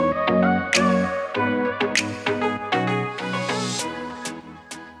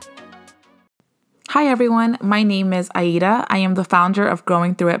Hi, everyone. My name is Aida. I am the founder of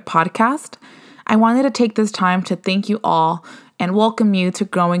Growing Through It podcast. I wanted to take this time to thank you all and welcome you to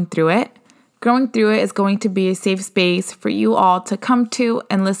Growing Through It. Growing Through It is going to be a safe space for you all to come to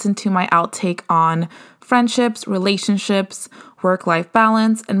and listen to my outtake on friendships, relationships, work-life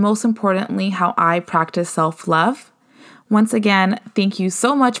balance, and most importantly, how I practice self-love. Once again, thank you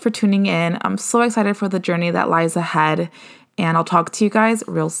so much for tuning in. I'm so excited for the journey that lies ahead, and I'll talk to you guys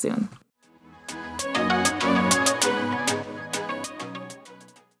real soon.